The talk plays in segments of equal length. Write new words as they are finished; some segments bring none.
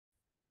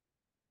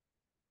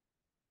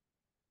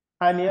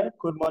Hi, Neil.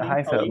 Good morning.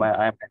 Hi, How are sir.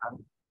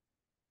 you?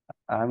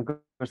 I'm good,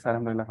 sir.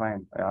 Alhamdulillah,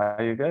 fine.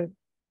 Are you good?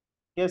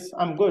 Yes,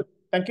 I'm good.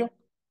 Thank you.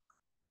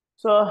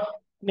 So,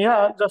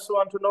 Neha, just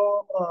want to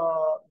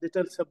know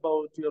details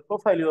about your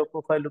profile. Your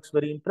profile looks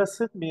very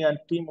impressive. Me and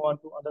team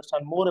want to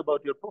understand more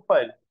about your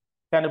profile.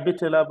 Can you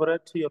bit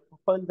elaborate your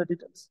profile, the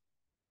details?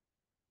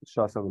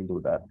 Sure, sir, we'll do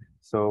that.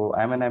 So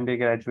I'm an MBA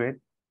graduate.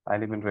 I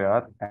live in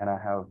Riyadh, and I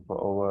have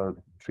over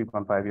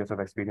 3.5 years of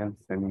experience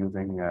in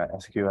using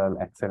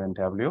SQL, Excel, and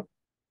Tableau.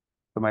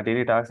 So my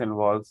daily task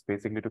involves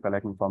basically to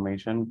collect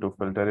information, to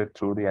filter it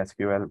through the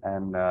SQL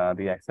and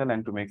the Excel,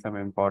 and to make some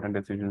important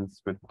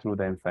decisions through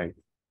the insights.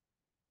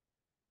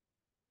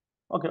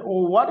 Okay.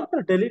 What is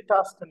the daily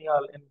task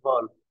Neil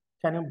involved?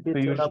 Can you So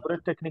bit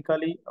elaborate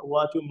technically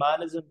what you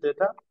manage in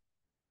data?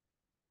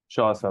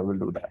 Sure, sir, we'll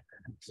do that.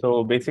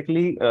 So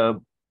basically,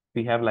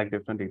 we have like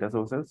different data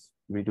sources.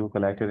 We do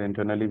collect it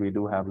internally. We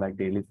do have like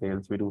daily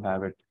sales. We do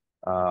have it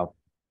uh,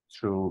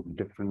 through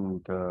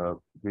different,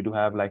 we do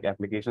have like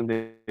application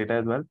data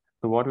as well.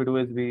 So what we do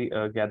is we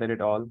gather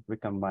it all, we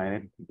combine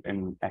it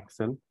in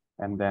Excel,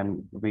 and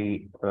then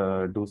we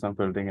do some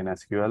filtering in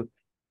SQL.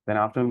 Then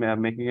after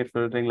making it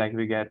filtering, like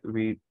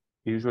we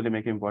usually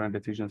make important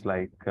decisions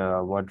like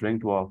what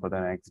drink to offer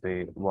the next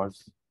day,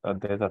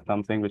 there's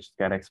something which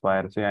can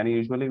expire. So and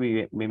usually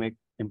we make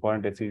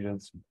important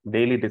decisions,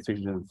 daily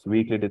decisions,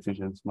 weekly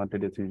decisions, monthly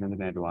decisions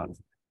in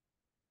advance.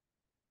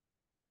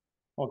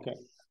 Okay.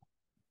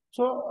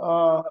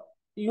 So,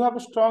 you have a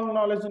strong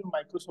knowledge in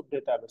Microsoft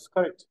database,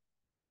 correct?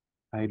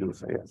 I do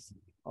say yes.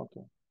 Okay.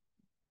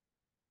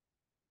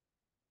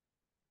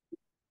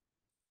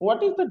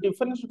 What is the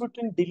difference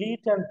between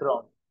delete and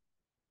drop?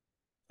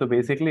 So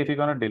basically, if you're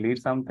going to delete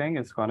something,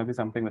 it's going to be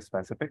something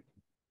specific.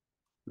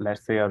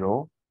 Let's say a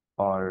row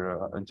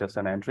or just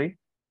an entry.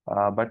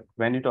 But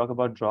when you talk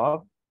about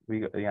drop,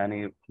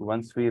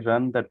 once we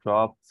run the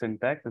drop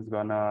syntax, it's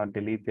going to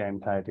delete the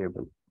entire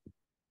table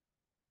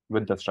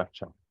with the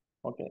structure.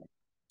 Okay.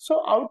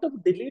 So out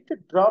of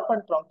deleted, drop,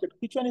 and truncate,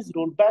 which one is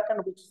rollback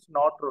and which is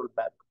not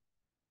rollback?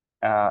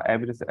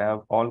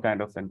 All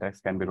kind of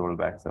syntax can be rolled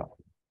back. So,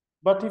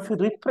 But if you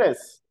refresh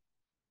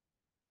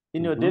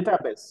in your mhm.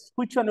 database,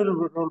 which one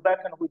will roll back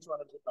and which one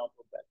will not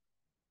roll back?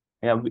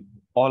 Yeah,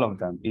 all of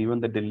them,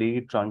 even the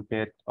delete,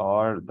 truncate,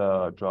 or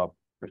the drop,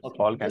 it's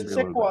Okay. all can be Just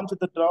check rolled back. once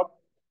the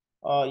drop.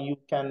 You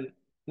can,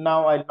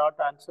 now I'll not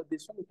answer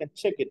this one. You can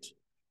check it.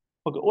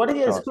 Okay. What is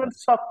Sure, SQL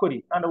sir.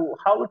 subquery and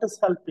how it is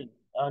helping,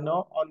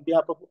 on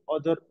behalf of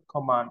other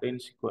command in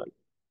SQL?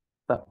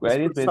 Subquery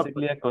SQL is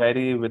basically subquery. a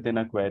query within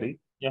a query.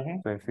 Yeah.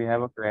 So if we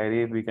have a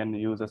query, we can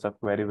use a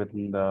subquery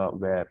within the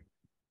where.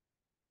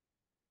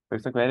 So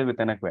it's a query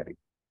within a query.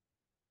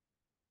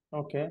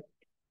 Okay.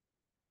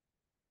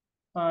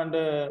 And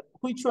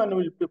which one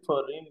will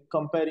prefer in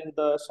comparing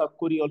the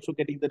subquery, also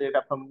getting the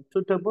data from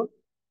two table,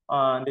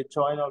 and the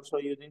join also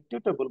using two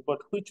table? But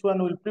which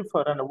one will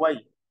prefer and why?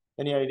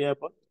 Any idea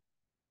about?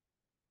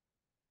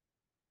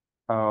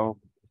 Uh,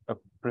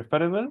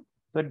 Preferable.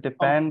 So it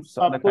depends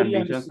on the Subquery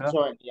and conditions, this sir.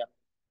 join, yeah.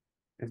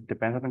 It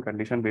depends on the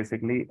condition.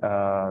 Basically,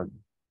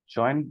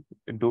 join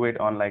do it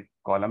on like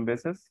column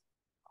basis,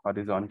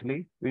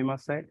 horizontally, we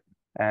must say.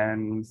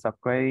 And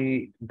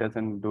subquery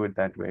doesn't do it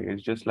that way.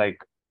 It's just like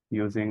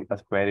using a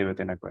query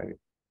within a query.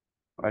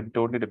 It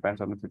totally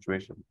depends on the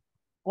situation.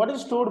 What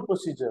is stored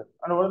procedure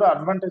and what are the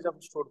advantage of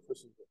stored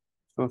procedure?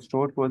 So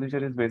stored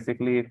procedure is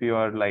basically if you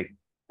are like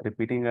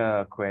repeating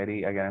a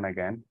query again and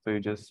again. So you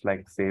just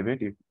like save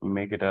it, you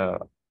make it a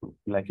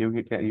like you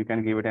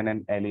can give it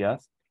an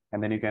alias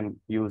and then you can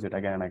use it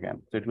again and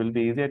again. So it will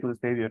be easier to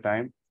save your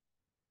time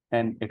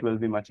and it will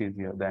be much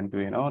easier than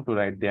to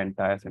write the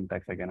entire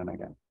syntax again and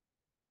again.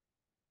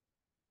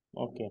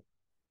 Okay.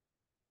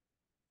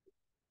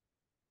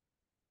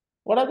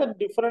 What are the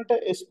different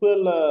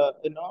SQL,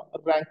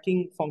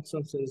 ranking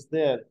functions is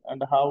there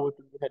and how it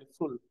will be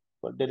helpful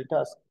for daily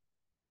task?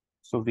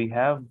 So we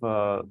have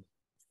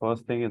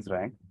first thing is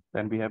rank,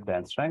 then we have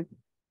dense rank,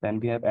 then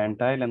we have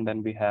entile, and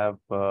then we have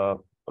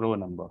row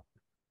number.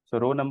 So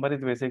row number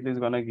is basically is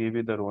gonna give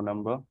you the row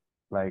number,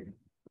 like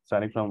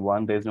starting from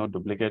one, there's no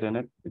duplicate in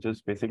it. It's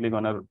just basically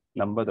gonna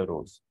number the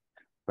rows.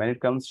 When it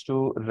comes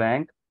to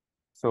rank,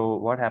 so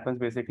what happens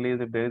basically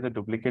is if there is a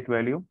duplicate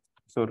value,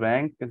 so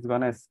rank is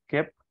gonna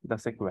skip the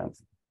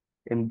sequence.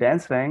 In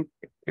dense rank,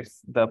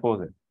 it's the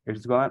opposite.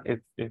 It's gonna if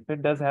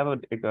it does have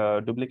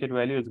a duplicate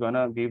value, it's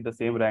gonna give the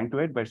same rank to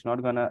it, but it's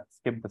not gonna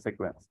skip the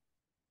sequence.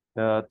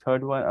 The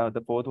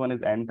fourth one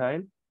is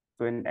entile.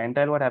 So in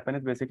entile, what happens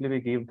is basically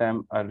we give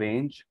them a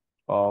range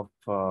of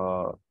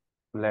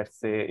let's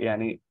say,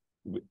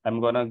 I'm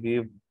gonna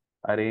give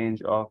a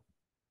range of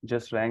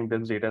just rank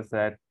this data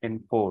set in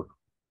four.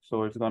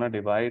 So it's gonna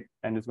divide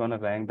and it's gonna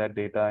rank that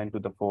data into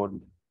the four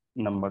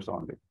numbers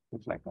only.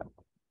 It's like that.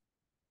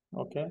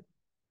 Okay.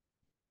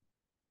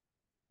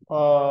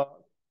 Uh,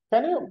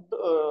 can you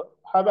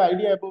have an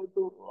idea about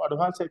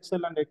advanced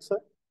Excel and Excel?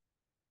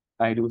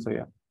 I do say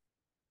yeah.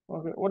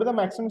 Okay. What is the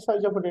maximum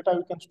size of a data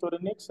we can store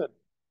in Excel?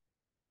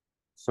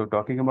 So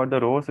talking about the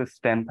rows is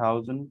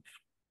 10,000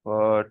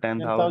 or 10,000.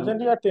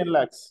 10,000 or 10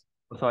 lakhs?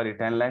 Sorry,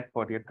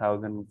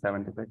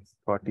 10,48,076,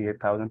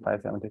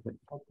 48,576.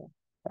 Okay.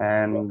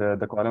 And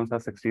the columns are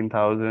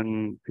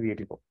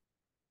 16,384.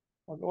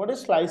 Okay. What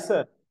is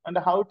slicer and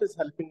how it is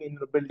helping in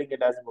building a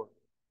dashboard?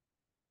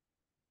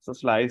 So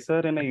slicer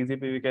in an easy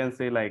way, we can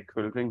say like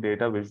filtering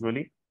data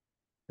visually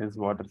is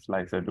what a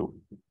slicer do.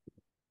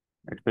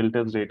 It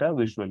filters data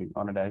visually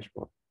on a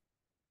dashboard.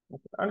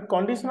 Okay. And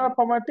conditional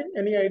formatting,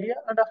 any idea?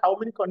 And how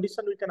many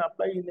conditions we can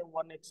apply in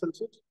one Excel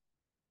sheet?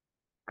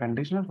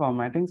 Conditional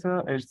formatting,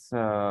 sir, is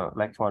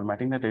like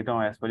formatting the data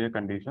as per your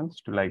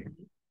conditions to like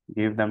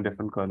give them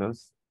different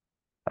colors.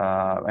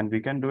 And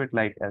we can do it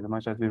like as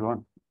much as we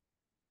want,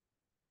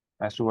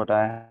 as to what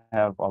I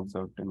have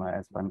observed in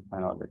as per my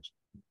knowledge.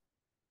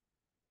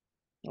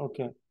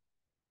 Okay.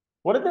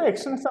 What is the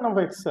extension of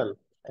Excel?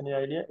 Any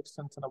idea?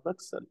 Extension of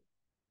Excel.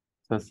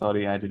 So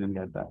sorry, I didn't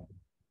get that.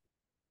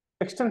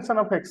 Extension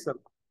of Excel.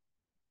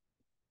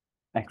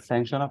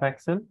 Extension of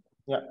Excel?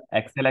 Yeah.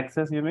 Excel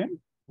access, you mean?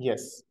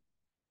 Yes.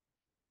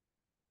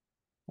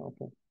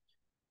 Okay.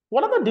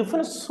 What are the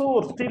different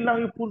sources till now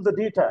you pull the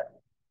data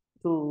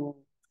to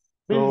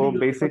build So your project?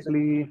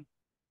 basically,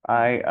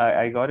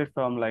 I got it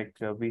from like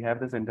we have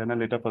this internal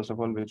data first of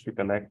all which we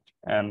collect,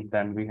 and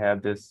then we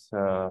have this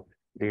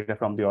data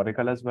from the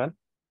Oracle as well,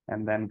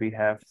 and then we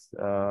have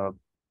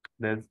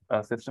there's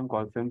a system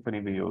called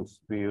Symphony we use.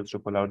 We use to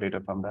pull out data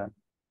from that,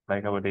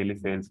 like our daily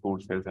sales,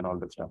 food sales, and all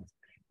that stuff.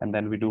 And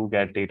then we do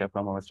get data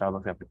from our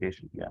Starbucks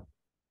application. Yeah.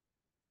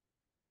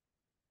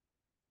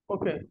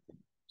 Okay.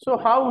 So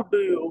how do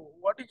you,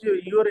 what is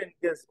your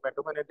engagement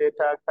when a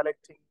data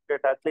collecting,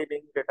 data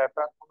cleaning, data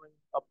transforming,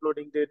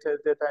 uploading data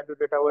into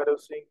data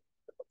warehousing,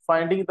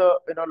 finding the,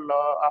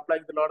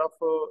 applying the lot of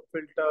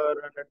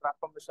filter and the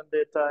transformation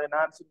data,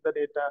 enhancing the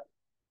data.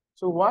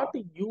 So what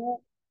you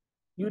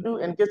do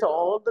engage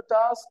all the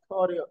tasks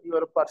or you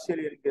are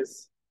partially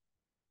engaged?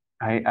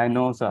 I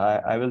know, so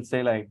I will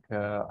say like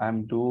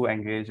I'm do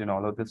engage in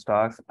all of these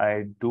tasks.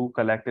 I do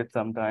collect it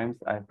sometimes.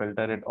 I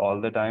filter it all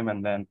the time,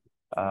 and then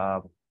uh,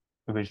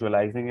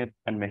 visualizing it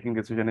and making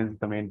decision is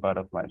the main part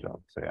of my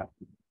job. So yeah,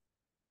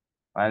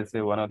 I'll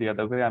say one or the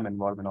other way. I'm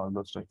involved in all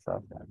those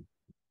stuff. Yeah.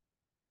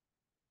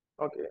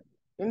 Okay.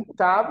 In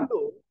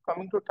Tableau,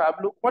 coming to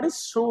Tableau, what is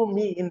show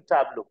me in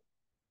Tableau?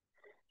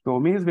 Show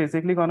me is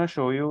basically gonna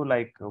show you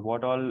like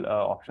what all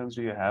options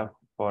do you have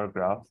for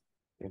graphs.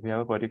 If you have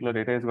a particular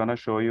data, it's gonna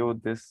show you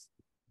this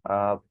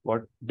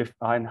what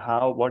and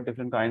how what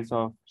different kinds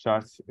of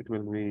charts it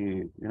will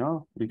be.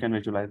 You can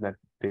visualize that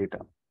data.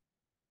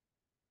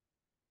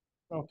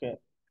 Okay.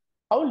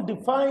 I will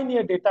define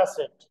a data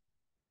set.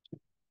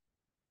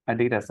 A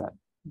data set.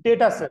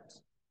 Data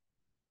set.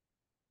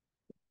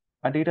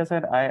 A data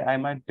set, I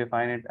might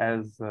define it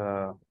as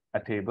a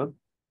table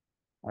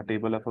of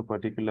a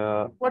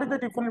particular. What is the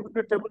difference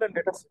between table and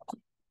data set?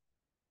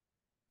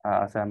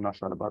 So I'm not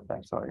sure about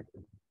that. Sorry.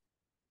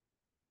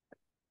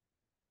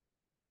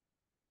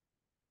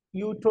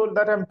 You told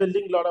that I'm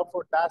building a lot of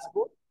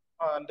dashboard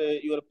and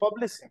you are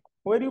publishing.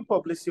 Where do you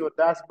publish your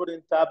dashboard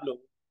in Tableau?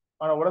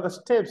 And what are the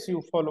steps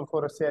you follow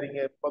for sharing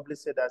a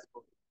published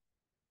dashboard?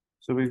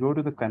 So we go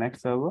to the Connect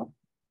server.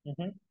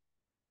 Mhm.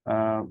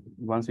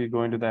 Once we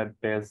go into that,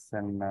 there's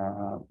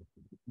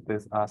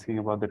asking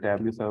about the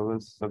Tableau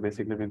servers. So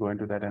basically, we go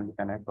into that and we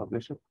connect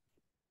publish it.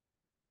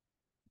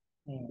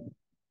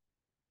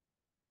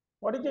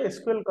 What is the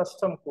SQL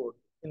custom code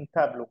in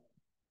Tableau?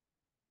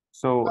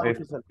 So How if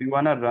it is helpful? we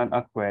want to run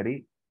a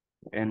query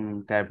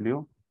in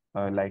Tableau,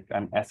 like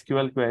an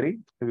SQL query,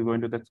 so we go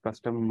into the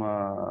custom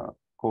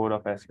code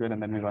of SQL,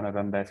 and then we're going to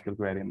run the SQL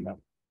query in that.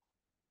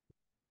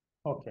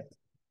 Okay.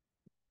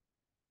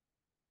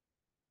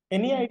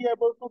 Any idea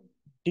about the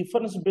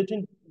difference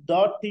between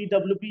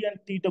 .twp and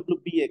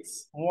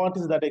TWPX? What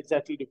is that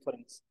exactly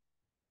difference?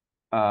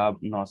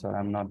 No, sir,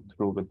 I'm not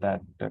through with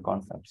that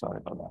concept. Sorry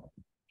about that.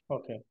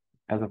 Okay.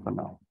 As of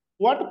now.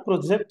 What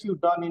project you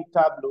done in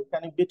Tableau?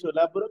 Can you bit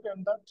elaborate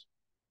on that?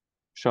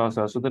 Sure,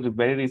 sir. So the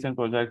very recent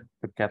project,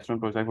 the capstone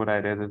project, what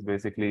I did is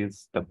basically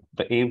is the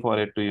aim for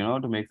it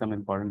to make some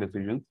important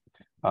decisions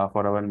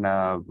for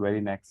our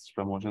very next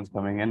promotions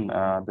coming in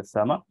this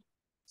summer.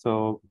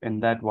 So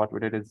in that, what we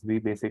did is we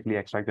basically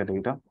extract the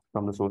data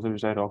from the sources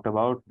which I talked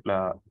about,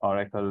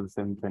 Oracle,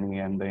 Symphony,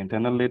 and the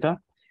internal data.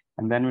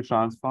 And then we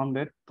transformed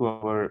it to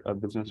our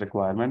business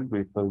requirement.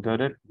 We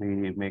filtered it.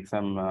 We make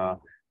some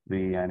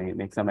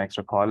make some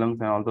extra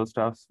columns and all those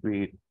stuffs.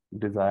 We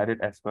desired it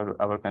as per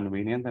our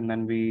convenience, and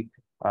then we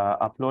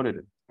uploaded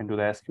it into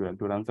the SQL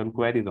to run some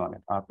queries on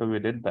it. After we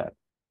did that,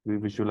 we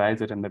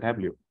visualized it in the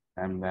Tableau,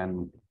 and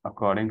then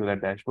according to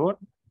that dashboard,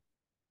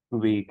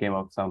 we came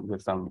up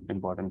with some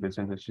important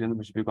business decisions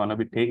which we're gonna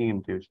be taking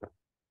in future.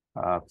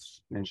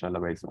 Inshallah,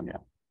 very soon. Yeah.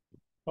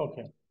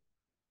 Okay.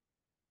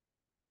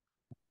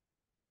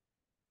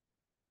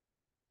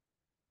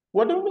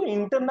 What do you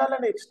mean internal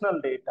and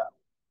external data?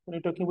 When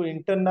you're talking about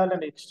internal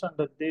and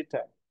external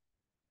data.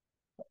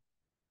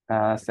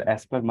 So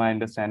as per my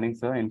understanding,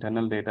 sir,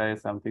 internal data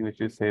is something which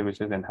you say which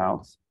is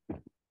in-house,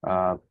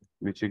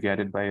 which you get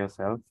it by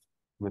yourself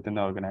within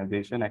the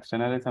organization.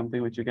 External is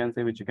something which you can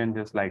say which you can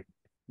just like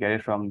get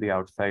it from the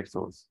outside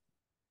source.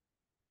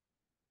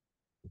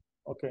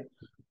 Okay.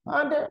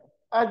 And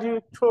as you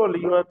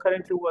told, you are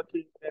currently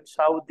working in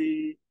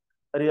Saudi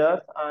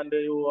Riyadh, and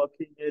you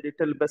working in a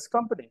retail-based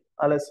company.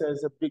 Analyst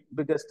is the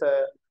biggest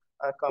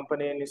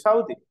company in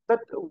Saudi.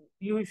 That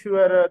you, if you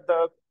are the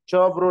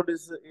job role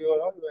is you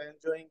are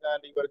enjoying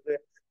and you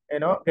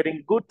are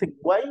getting good thing.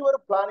 Why you are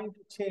planning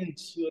to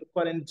change your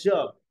current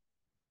job?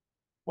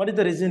 What is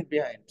the reason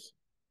behind?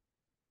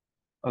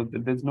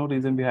 There's no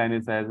reason behind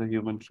it. As a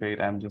human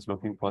trait, I'm just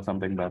looking for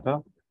something better.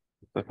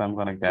 So if I'm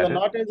gonna You get are it,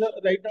 not in the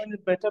right now in a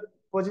better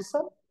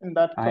position in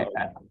that.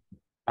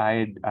 I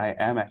I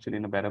am actually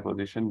in a better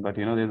position, but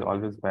there's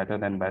always better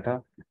than better.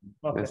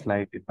 Okay. It's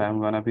like if I'm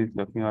gonna be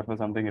looking out for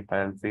something, if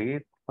I'll see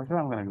it, for sure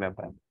I'm gonna grab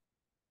that.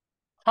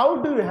 How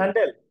do you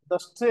handle the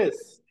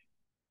stress?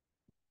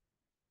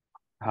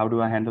 How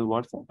do I handle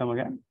what, sir? Come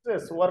again?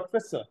 Stress, work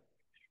pressure.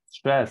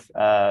 Stress.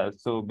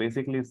 So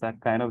basically it's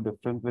that kind of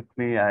difference with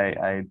me.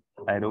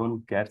 I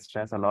don't get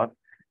stress a lot.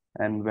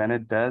 And when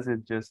it does,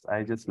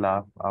 I just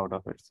laugh out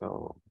of it.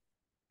 So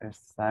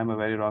I'm a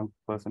very wrong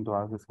person to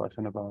ask this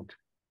question about.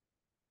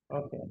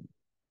 Okay.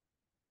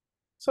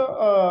 So,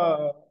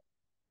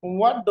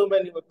 what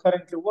domain you are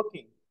currently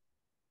working?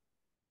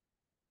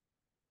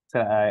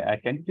 So I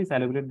can you please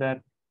celebrate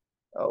that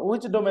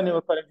Which domain you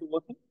are currently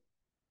working?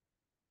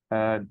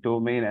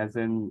 domain as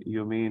in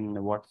you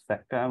mean what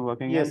sector I'm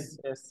working in? Yes,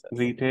 yes, yes.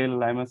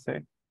 Retail, I must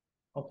say.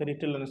 Okay,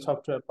 retail and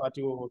software part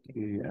you are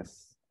working.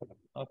 Yes.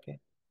 Okay.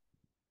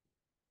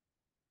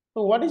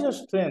 So, what is your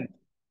strength?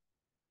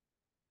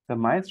 So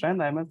my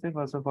strength, I must say,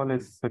 first of all,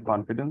 is the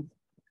confidence.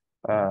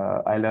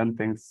 I learn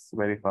things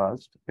very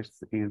fast.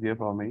 It's easier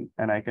for me,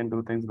 and I can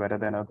do things better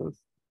than others.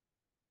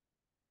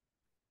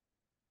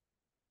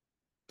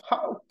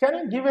 How can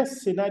you give a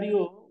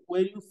scenario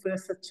where you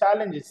face the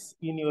challenges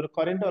in your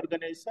current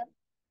organization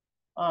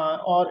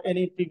or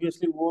any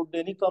previously worked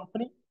any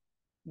company?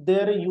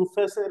 There you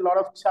face a lot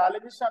of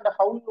challenges, and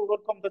how you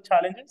overcome the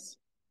challenges?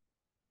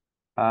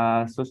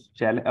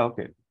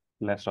 Okay,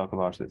 let's talk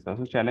about this.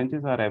 So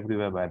challenges are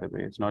everywhere, by the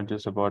way. It's not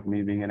just about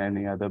me being in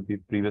any other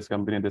previous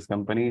company, this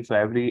company. So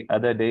every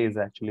other day is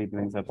actually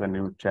brings up a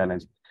new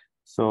challenge.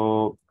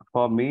 So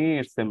for me,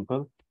 it's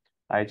simple.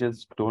 I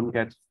just don't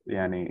get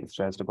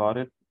stressed about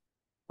it.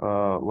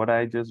 What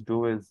I just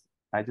do is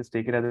I just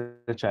take it as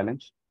a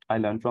challenge. I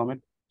learn from it.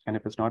 And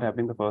if it's not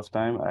happening the first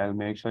time, I'll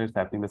make sure it's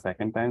happening the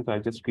second time. So I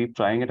just keep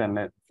trying it and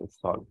let it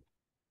solve.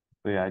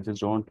 So yeah, I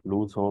just don't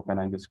lose hope and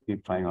I just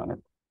keep trying on it.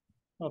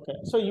 Okay,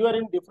 so you are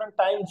in different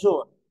time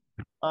zone,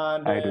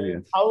 and I do,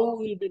 yes. how will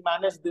we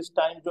manage this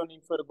time zone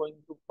if we're going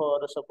to,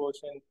 for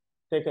suppose,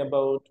 take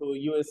about to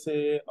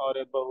USA or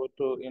about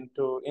to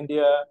into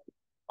India,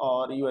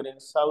 or you are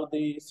in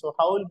Saudi? So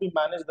how will we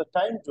manage the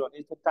time zone?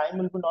 Is the time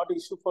will be not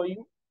issue for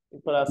you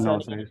if you're No,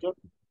 assigning any sir. job?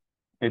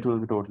 It will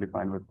be totally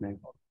fine with me.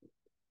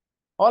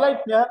 All right,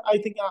 yeah, I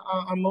think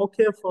I'm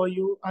okay for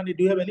you. And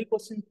do you have any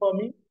question for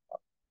me?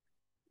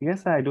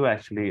 Yes, I do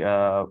actually.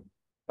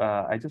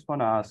 I just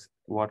want to ask,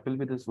 what will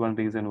be this one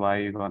reason why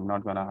you're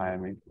not gonna hire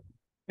me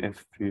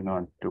if you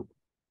not do?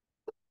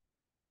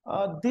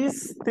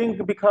 This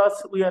thing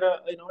because we are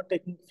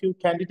taking few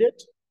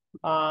candidates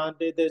and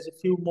there's a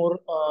few more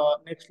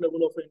next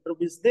level of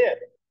interviews there.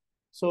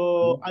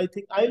 So I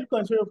think I'll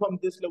consider from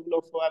this level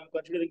of I'm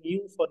considering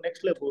you for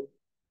next level.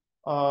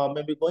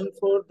 Maybe going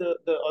forward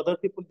the other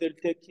people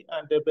they'll take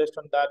and based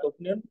on that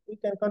opinion we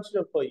can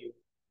consider for you.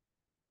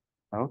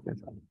 Okay,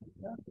 sir.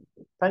 Yeah.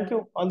 Thank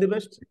you. All the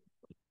best.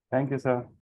 Thank you, sir.